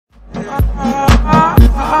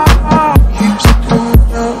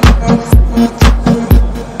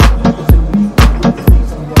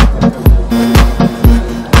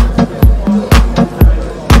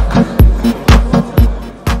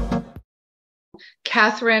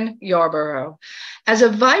Kathryn Yarborough. As a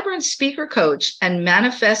vibrant speaker coach and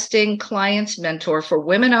manifesting clients mentor for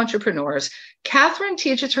women entrepreneurs, Kathryn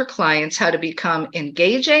teaches her clients how to become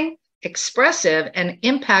engaging, expressive, and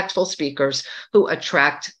impactful speakers who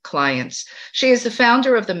attract clients. She is the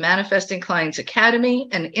founder of the Manifesting Clients Academy,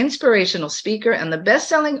 an inspirational speaker, and the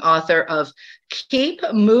best-selling author of Keep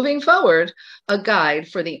Moving Forward, a guide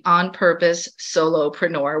for the On Purpose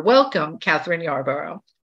Solopreneur. Welcome, Kathryn Yarborough.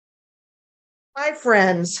 My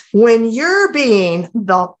friends, when you're being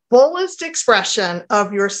the fullest expression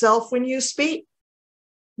of yourself when you speak,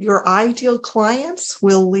 your ideal clients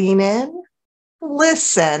will lean in,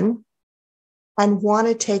 listen, and want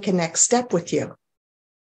to take a next step with you.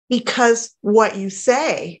 Because what you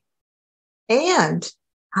say and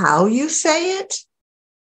how you say it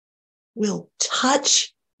will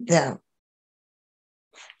touch them.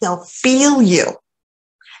 They'll feel you,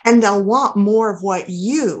 and they'll want more of what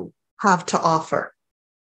you have to offer.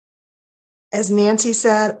 As Nancy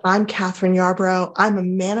said, I'm Kathryn Yarborough. I'm a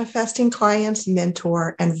manifesting clients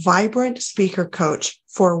mentor and vibrant speaker coach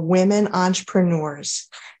for women entrepreneurs.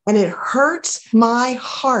 And it hurts my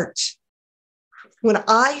heart when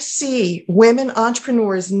I see women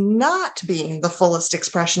entrepreneurs not being the fullest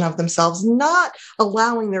expression of themselves, not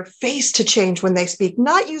allowing their face to change when they speak,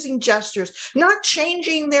 not using gestures, not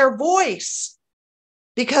changing their voice.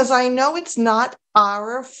 Because I know it's not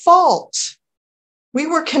our fault. We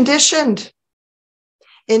were conditioned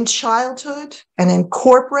in childhood and in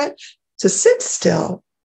corporate to sit still,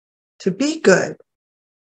 to be good,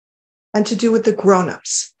 and to do what the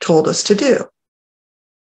grown-ups told us to do.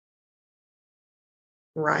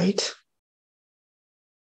 Right?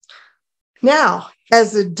 Now,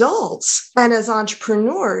 as adults and as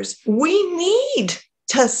entrepreneurs, we need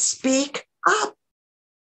to speak up.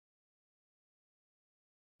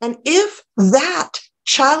 And if that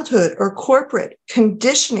childhood or corporate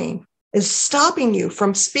conditioning is stopping you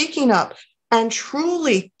from speaking up and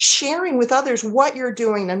truly sharing with others what you're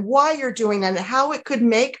doing and why you're doing and how it could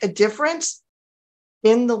make a difference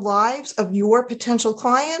in the lives of your potential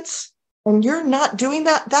clients, and you're not doing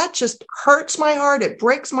that, that just hurts my heart. It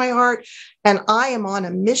breaks my heart. And I am on a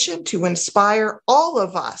mission to inspire all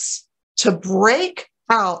of us to break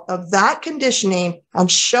out of that conditioning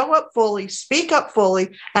and show up fully, speak up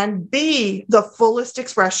fully, and be the fullest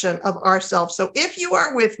expression of ourselves. So if you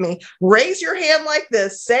are with me, raise your hand like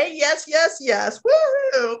this, say yes, yes, yes.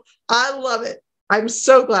 Woohoo! I love it. I'm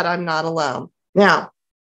so glad I'm not alone. Now,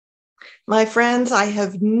 my friends, I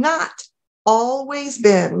have not always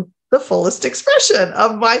been the fullest expression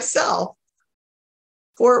of myself.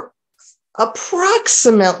 For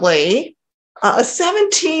approximately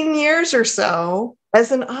 17 years or so,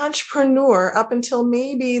 as an entrepreneur, up until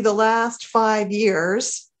maybe the last 5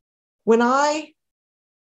 years, when I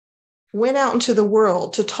went out into the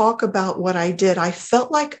world to talk about what I did, I felt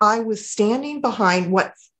like I was standing behind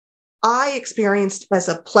what I experienced as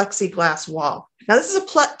a plexiglass wall. Now, this is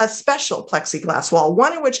a special plexiglass wall,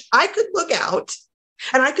 one in which I could look out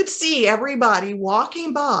and I could see everybody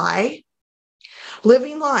walking by,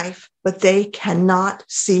 living life, but they cannot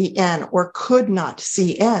see in or could not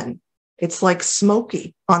see in. It's like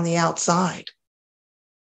smoky on the outside.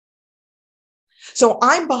 So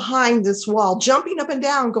I'm behind this wall, jumping up and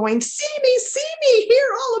down, going, see me, hear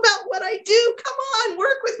all about what I do. Come on,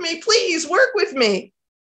 work with me, please, work with me.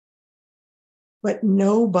 But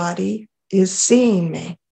nobody is seeing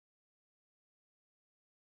me.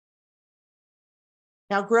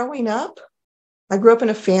 Now, growing up, I grew up in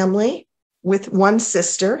a family with one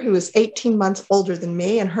sister who is 18 months older than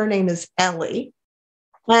me, and her name is Ellie.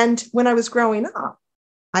 And when I was growing up,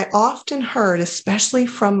 I often heard, especially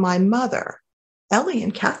from my mother, Ellie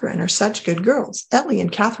and Kathryn are such good girls. Ellie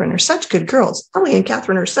and Kathryn are such good girls. Ellie and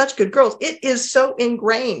Kathryn are such good girls. It is so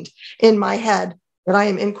ingrained in my head that I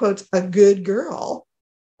am, in quotes, a good girl.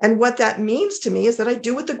 And what that means to me is that I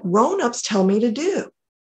do what the grown-ups tell me to do.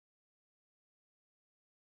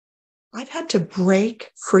 I've had to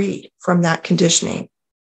break free from that conditioning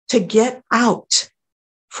to get out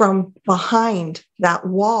from behind that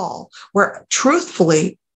wall where,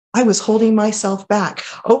 truthfully, I was holding myself back.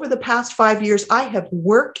 Over the past 5 years, I have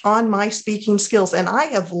worked on my speaking skills, and I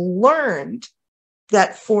have learned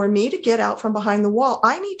that for me to get out from behind the wall,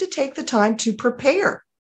 I need to take the time to prepare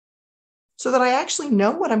so that I actually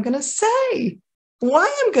know what I'm going to say,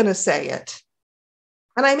 why I'm going to say it.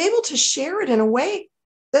 And I'm able to share it in a way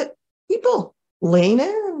that people lean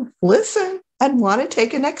in, listen, and want to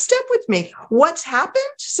take a next step with me. What's happened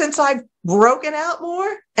since I've broken out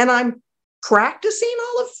more and I'm practicing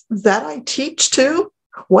all of that I teach too,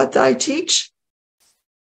 what I teach,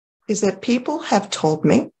 is that people have told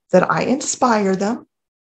me that I inspire them,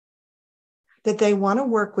 that they want to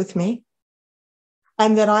work with me,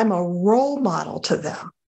 and that I'm a role model to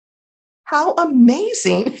them. How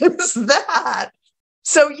amazing is that?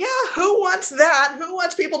 So yeah, who wants that? Who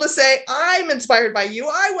wants people to say, I'm inspired by you.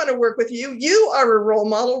 I want to work with you. You are a role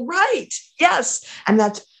model, right? Yes. And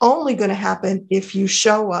that's only going to happen if you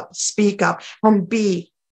show up, speak up, and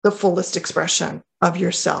be the fullest expression of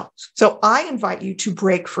yourself. So I invite you to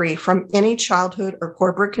break free from any childhood or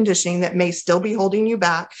corporate conditioning that may still be holding you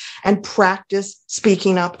back and practice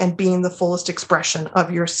speaking up and being the fullest expression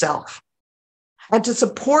of yourself. And to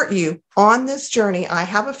support you on this journey, I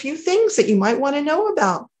have a few things that you might want to know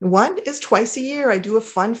about. One is twice a year, I do a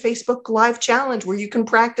fun Facebook Live challenge where you can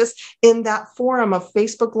practice in that forum of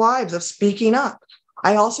Facebook Lives of speaking up.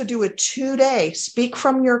 I also do a 2-day Speak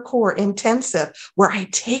from Your Core intensive where I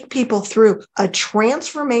take people through a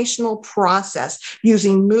transformational process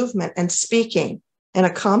using movement and speaking in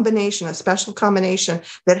a special combination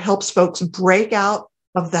that helps folks break out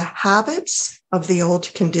of the habits of the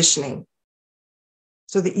old conditioning,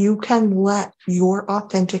 so that you can let your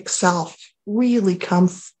authentic self really come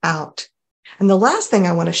out. And the last thing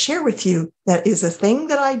I want to share with you that is a thing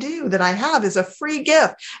that I do, that I have, is a free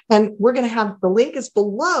gift. And we're going to have, the link is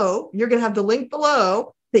below. You're going to have the link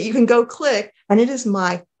below that you can go click. And it is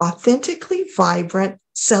my Authentically Vibrant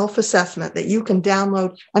self-assessment that you can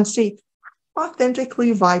download and see how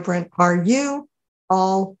authentically vibrant are you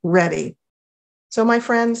already. So my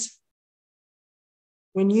friends,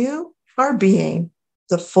 when you are being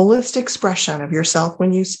the fullest expression of yourself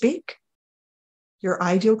when you speak, your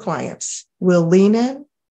ideal clients will lean in,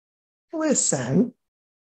 listen,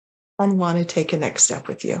 and want to take a next step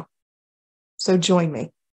with you. So join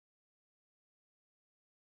me.